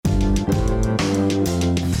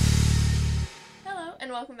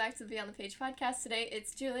and welcome back to the Beyond the Page podcast. Today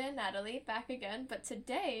it's Julia and Natalie back again, but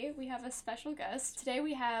today we have a special guest. Today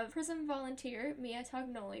we have Prism volunteer Mia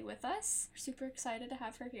Tognoli with us. We're super excited to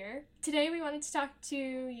have her here. Today we wanted to talk to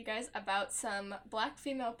you guys about some Black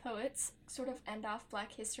female poets, sort of end off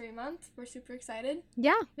Black History Month. We're super excited.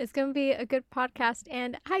 Yeah, it's going to be a good podcast.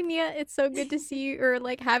 And hi, Mia. It's so good to see you or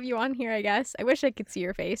have you on here, I guess. I wish I could see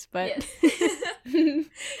your face, but... Yes.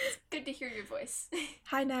 It's good to hear your voice.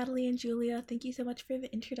 Hi, Natalie and Julia. Thank you so much for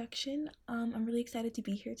the introduction. I'm really excited to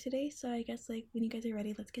be here today. So I guess when you guys are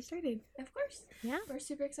ready, let's get started. Of course. Yeah. We're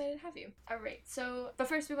super excited to have you. All right. But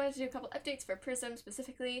first we wanted to do a couple updates for Prism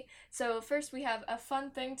specifically. So first we have a fun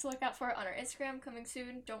thing to look out for on our Instagram coming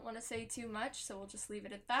soon. Don't want to say too much, so we'll just leave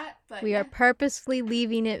it at that. But we are purposefully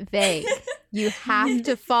leaving it vague. You have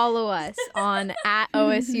to follow us on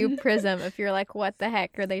 @OSU Prism if you're like, what the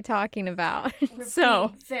heck are they talking about? We're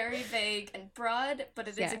being very vague and broad, but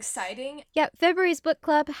it is exciting. Yeah, February's book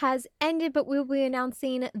club has ended, but we'll be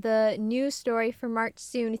announcing the new story for March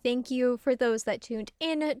soon. Thank you for those that tuned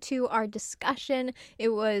in to our discussion. It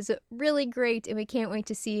was really great, and we can't wait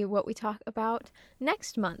to see what we talk about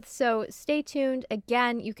next month. So stay tuned.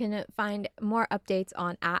 Again, you can find more updates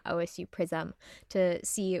on @OSU Prism to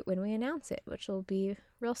see when we announce it, which will be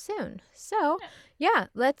real soon. So yeah,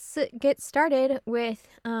 let's get started with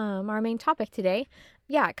our main topic today.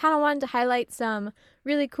 Yeah, I kind of wanted to highlight some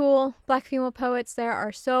really cool Black female poets. There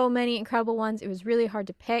are so many incredible ones. It was really hard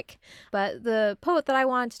to pick, but the poet that I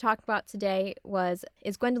wanted to talk about today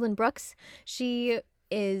is Gwendolyn Brooks. She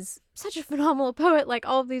is such a phenomenal poet, like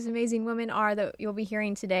all of these amazing women are that you'll be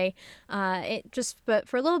hearing today. But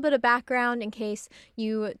for a little bit of background, in case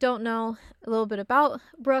you don't know a little bit about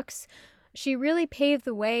Brooks, she really paved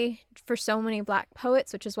the way for so many Black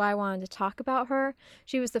poets, which is why I wanted to talk about her.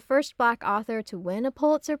 She was the first Black author to win a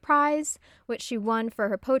Pulitzer Prize, which she won for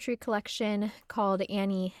her poetry collection called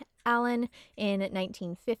Annie Allen in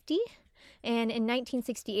 1950. And in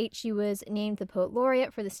 1968, she was named the Poet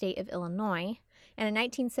Laureate for the state of Illinois. And in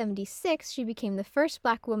 1976, she became the first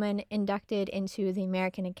Black woman inducted into the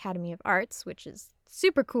American Academy of Arts, which is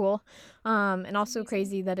super cool, and also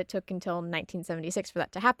crazy that it took until 1976 for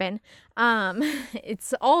that to happen.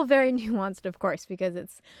 It's all very nuanced, of course, because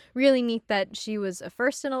it's really neat that she was a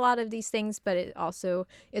first in a lot of these things, but it also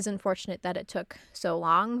is unfortunate that it took so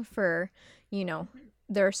long for,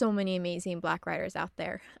 there are so many amazing Black writers out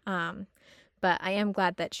there. But I am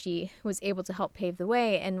glad that she was able to help pave the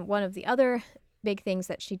way. And one of the other big things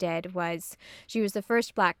that she did was she was the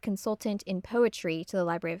first Black consultant in poetry to the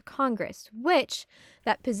Library of Congress, which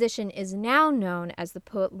that position is now known as the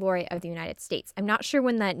Poet Laureate of the United States. I'm not sure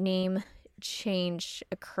when that name change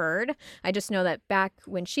occurred. I just know that back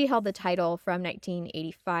when she held the title from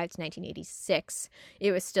 1985 to 1986,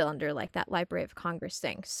 it was still under that Library of Congress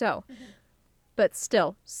thing. So, but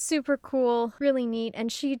still super cool, really neat.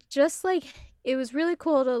 And she just it was really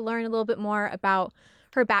cool to learn a little bit more about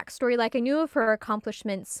her backstory. I knew of her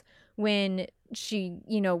accomplishments when she,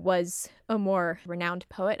 was a more renowned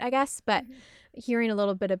poet, I guess, but hearing a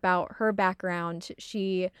little bit about her background,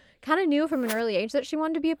 she kind of knew from an early age that she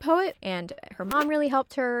wanted to be a poet, and her mom really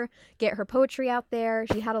helped her get her poetry out there.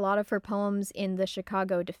 She had a lot of her poems in the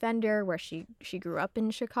Chicago Defender, where she grew up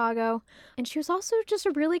in Chicago, and she was also just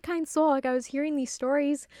a really kind soul. I was hearing these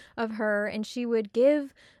stories of her, and she would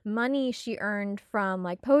give money she earned from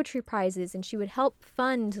poetry prizes, and she would help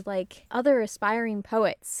fund other aspiring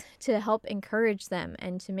poets to help encourage them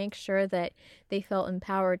and to make sure that they felt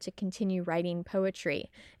empowered to continue writing poetry.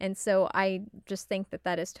 And so I just think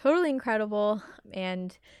that is totally incredible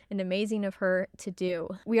and amazing of her to do.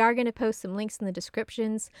 We are going to post some links in the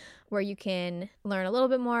descriptions where you can learn a little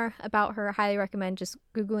bit more about her. I highly recommend just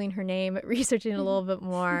Googling her name, researching a little bit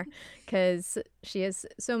more, because she has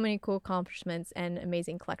so many cool accomplishments and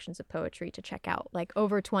amazing collections of poetry to check out,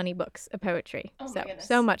 over 20 books of poetry. Oh my goodness.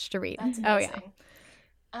 So much to read. That's amazing.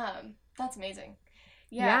 That's amazing.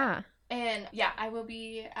 Yeah. And I will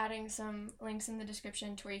be adding some links in the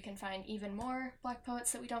description to where you can find even more Black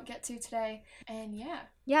poets that we don't get to today. And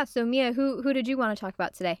yeah. So Mia, who did you want to talk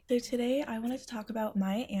about today? So today I wanted to talk about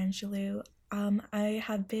Maya Angelou. I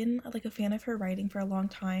have been a fan of her writing for a long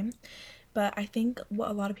time, but I think what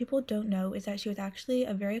a lot of people don't know is that she was actually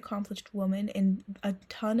a very accomplished woman in a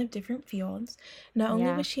ton of different fields. Not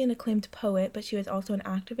only was she an acclaimed poet, but she was also an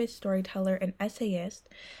activist, storyteller, and essayist.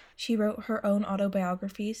 She wrote her own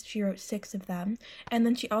autobiographies. She wrote 6 of them. And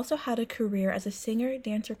then she also had a career as a singer,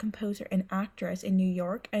 dancer, composer, and actress in New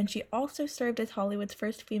York. And she also served as Hollywood's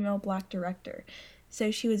first female Black director. So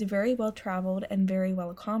she was very well traveled and very well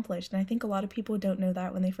accomplished. And I think a lot of people don't know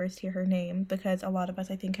that when they first hear her name, because a lot of us,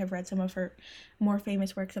 I think, have read some of her more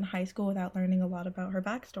famous works in high school without learning a lot about her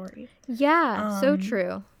backstory. Yeah, so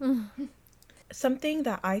true. Something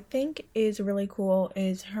that I think is really cool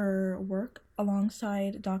is her work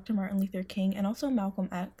alongside Dr. Martin Luther King and also Malcolm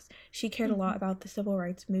X. She cared a lot about the civil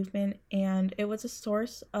rights movement, and it was a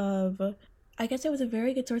source of, I guess it was a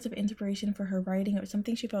very good source of inspiration for her writing. It was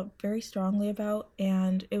something she felt very strongly about,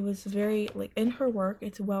 and it was very, like, in her work,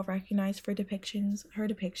 it's well recognized for her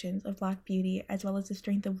depictions of Black beauty, as well as the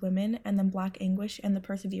strength of women, and then Black anguish and the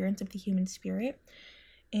perseverance of the human spirit.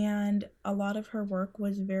 And a lot of her work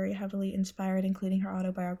was very heavily inspired, including her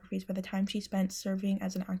autobiographies, by the time she spent serving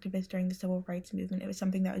as an activist during the civil rights movement. It was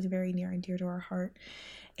something that was very near and dear to her heart.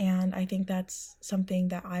 And I think that's something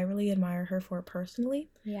that I really admire her for personally.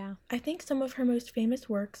 Yeah. I think some of her most famous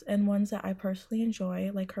works and ones that I personally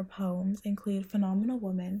enjoy, like her poems, include Phenomenal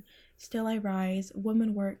Woman, Still I Rise,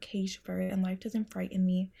 Woman Work, Caged Bird, and Life Doesn't Frighten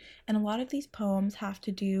Me. And a lot of these poems have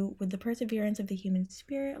to do with the perseverance of the human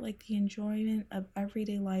spirit, like the enjoyment of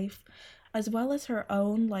everyday life, as well as her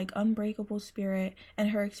own, like, unbreakable spirit and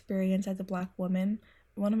her experience as a Black woman.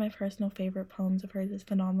 One of my personal favorite poems of hers is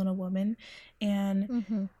Phenomenal Woman,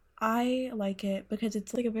 and I like it because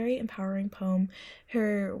it's like a very empowering poem.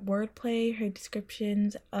 Her wordplay, her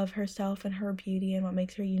descriptions of herself and her beauty and what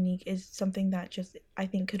makes her unique is something that just, I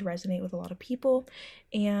think, could resonate with a lot of people.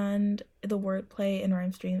 And the wordplay and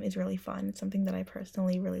rhyme stream is really fun. It's something that I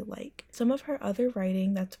personally really like. Some of her other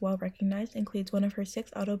writing that's well recognized includes one of her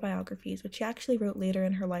 6 autobiographies, which she actually wrote later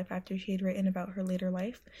in her life after she had written about her later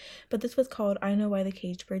life. But this was called I Know Why the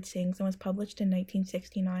Caged Bird Sings and was published in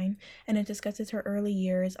 1969. And it discusses her early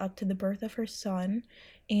years up to the birth of her son.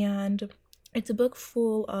 And it's a book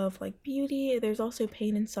full of, like, beauty. There's also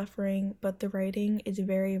pain and suffering, but the writing is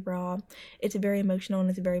very raw. It's very emotional and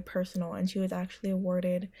it's very personal. And she was actually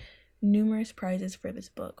awarded numerous prizes for this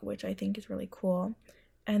book, which I think is really cool.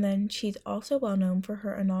 And then she's also well known for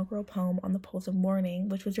her inaugural poem On the Poles of Morning,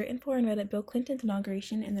 which was written for and read at Bill Clinton's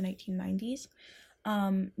inauguration in the 1990s.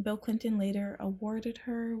 Bill Clinton later awarded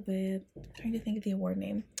her with, I'm trying to think of the award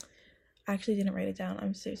name. I actually didn't write it down.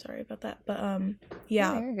 I'm so sorry about that. But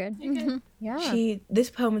yeah. Oh, you're good. You're good. Yeah. This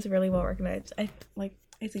poem is really well recognized.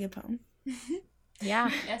 It's a good poem. Yeah.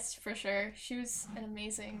 Yes, for sure. She was an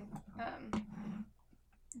amazing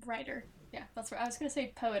writer. Yeah, that's what I was gonna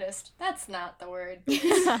say. Poetist. That's not the word.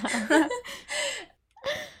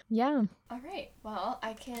 Yeah. All right. Well,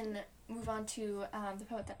 I can move on to the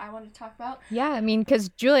poet that I want to talk about. Yeah, I mean, because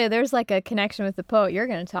Julia, there's like a connection with the poet you're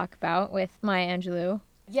going to talk about with Maya Angelou.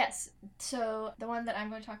 Yes. So the one that I'm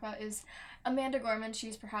going to talk about is Amanda Gorman.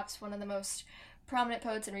 She's perhaps one of the most prominent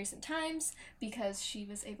poets in recent times because she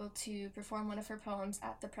was able to perform one of her poems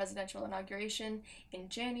at the presidential inauguration in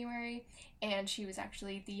January, and she was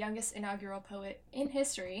actually the youngest inaugural poet in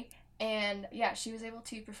history. And yeah, she was able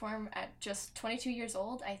to perform at just 22 years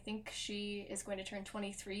old. I think she is going to turn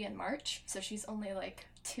 23 in March, so she's only like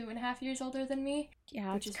 2.5 years older than me.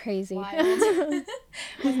 Yeah, which it's is crazy. Wild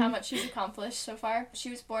with how much she's accomplished so far. She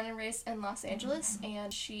was born and raised in Los Angeles,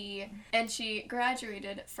 and she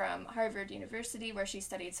graduated from Harvard University, where she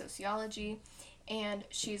studied sociology. And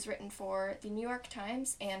she's written for the New York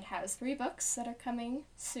Times and has 3 books that are coming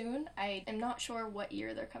soon. I am not sure what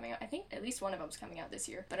year they're coming out. I think at least one of them's coming out this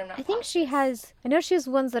year, but I'm not I think she has, I know she has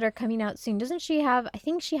ones that are coming out soon. Doesn't she have, I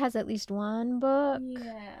think she has at least 1 book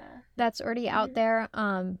that's already out there.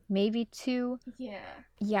 Maybe 2. Yeah.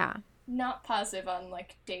 Yeah. Not positive on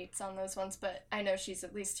like dates on those ones, but I know she's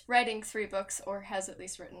at least writing 3 books, or has at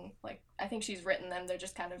least written, like, I think she's written them. They're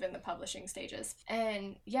just kind of in the publishing stages.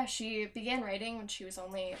 And yeah, she began writing when she was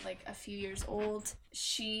only like a few years old.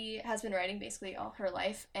 She has been writing basically all her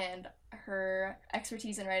life, and her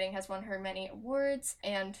expertise in writing has won her many awards,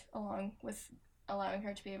 and along with allowing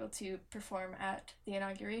her to be able to perform at the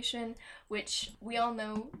inauguration, which we all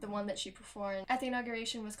know the one that she performed at the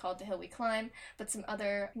inauguration was called The Hill We Climb, but some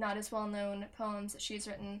other not as well-known poems that she's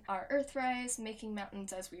written are Earthrise, Making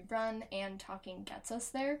Mountains as We Run, and Talking Gets Us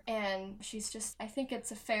There. And she's just, I think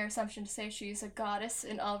it's a fair assumption to say she's a goddess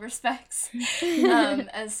in all respects,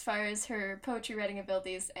 as far as her poetry writing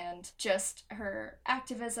abilities and just her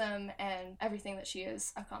activism and everything that she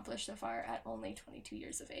has accomplished so far at only 22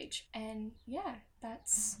 years of age. And yeah,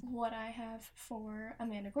 that's what I have for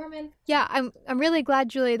Amanda Gorman. Yeah, I'm really glad,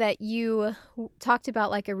 Julia, that you talked about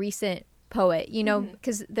like a recent poet, you know,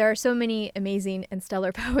 because there are so many amazing and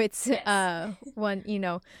stellar poets, Yes.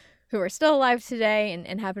 are still alive today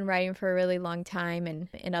and have been writing for a really long time,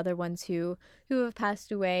 and other ones who have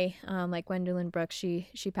passed away, like Gwendolyn Brooks.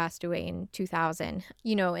 She passed away in 2000,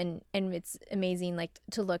 and it's amazing, like,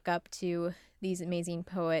 to look up to these amazing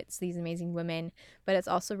poets, these amazing women, but it's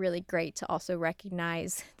also really great to also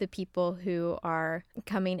recognize the people who are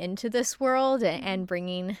coming into this world and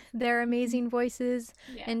bringing their amazing voices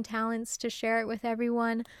and talents to share it with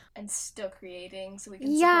everyone. And still creating, so we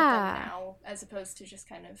can support them now, as opposed to just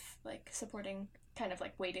kind of like supporting, kind of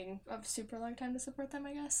like waiting a super long time to support them,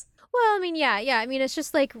 I guess. Well, I mean, yeah. I mean, it's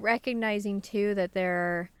just like recognizing too that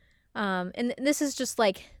there are, and this is just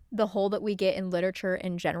like the hole that we get in literature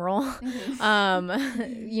in general.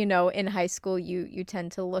 In high school, you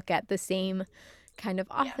tend to look at the same kind of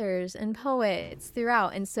authors and poets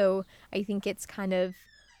throughout. And so I think it's kind of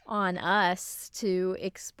on us to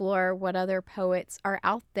explore what other poets are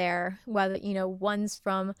out there, whether, ones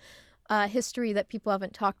from history that people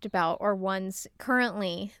haven't talked about, or ones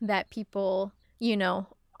currently that people,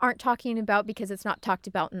 aren't talking about because it's not talked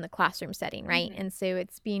about in the classroom setting, right? And so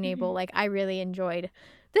it's being able, like, I really enjoyed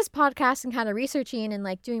this podcast and kind of researching and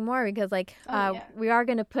like doing more, because like we are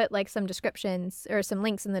going to put like some descriptions or some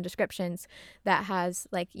links in the descriptions that has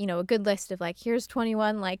like, a good list of like, here's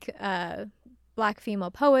 21 like Black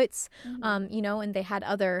female poets, and they had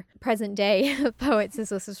other present day poets.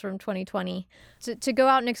 This is from 2020 to go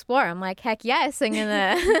out and explore. I'm like, heck yes, I'm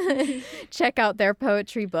gonna check out their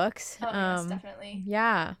poetry books. Yes, definitely.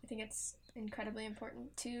 Yeah, I think it's incredibly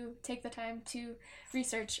important to take the time to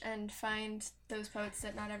research and find those poets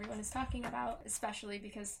that not everyone is talking about, especially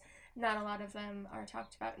because not a lot of them are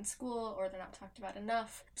talked about in school, or they're not talked about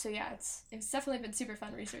enough. So yeah, it's definitely been super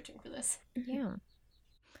fun researching for this.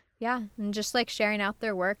 Yeah, and just like sharing out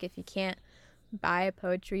their work. If you can't buy a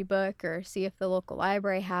poetry book, or see if the local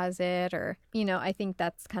library has it, or, I think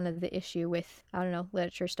that's kind of the issue with,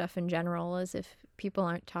 literature stuff in general, is if people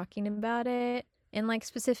aren't talking about it in like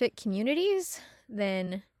specific communities,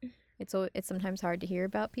 then it's sometimes hard to hear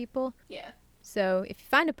about people. Yeah. So if you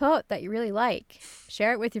find a poet that you really like,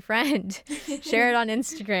 share it with your friend. Share it on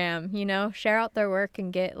Instagram, share out their work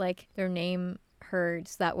and get like their name heard,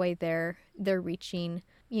 so that way they're reaching,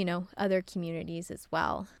 other communities as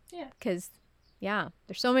well. Yeah. Because,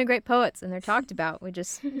 there's so many great poets and they're talked about. We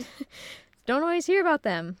just don't always hear about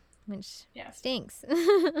them, which stinks.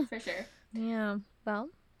 For sure. Yeah. Well,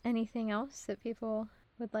 anything else that people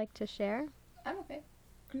would like to share? I'm okay.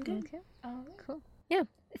 I'm good. Okay. Cool. Yeah.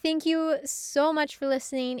 Thank you so much for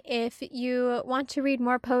listening. If you want to read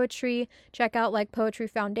more poetry, check out like Poetry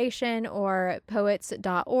Foundation or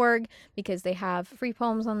poets.org, because they have free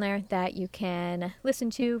poems on there that you can listen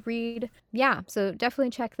to, read. Yeah, so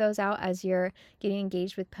definitely check those out as you're getting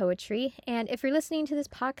engaged with poetry. And if you're listening to this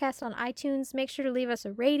podcast on iTunes, make sure to leave us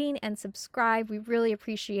a rating and subscribe. We really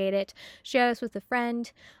appreciate it. Share us with a friend.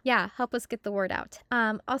 Yeah, help us get the word out.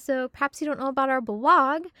 Also, perhaps you don't know about our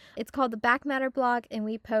blog. It's called the Back Matter blog, and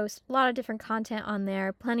we post a lot of different content on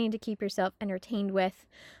there, plenty to keep yourself entertained with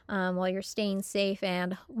while you're staying safe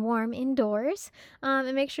and warm indoors.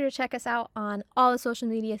 And make sure to check us out on all the social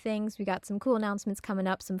media things. We got some cool announcements coming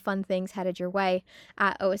up, some fun things headed your way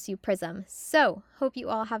at OSU Prism. So hope you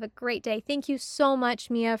all have a great day. Thank you so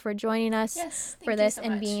much, Mia, for joining us for this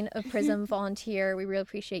and being a Prism volunteer. We really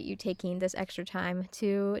appreciate you taking this extra time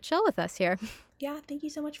to chill with us here. Yeah, thank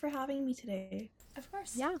you so much for having me today. Of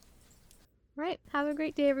course. Yeah. Right. Have a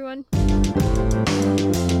great day, everyone.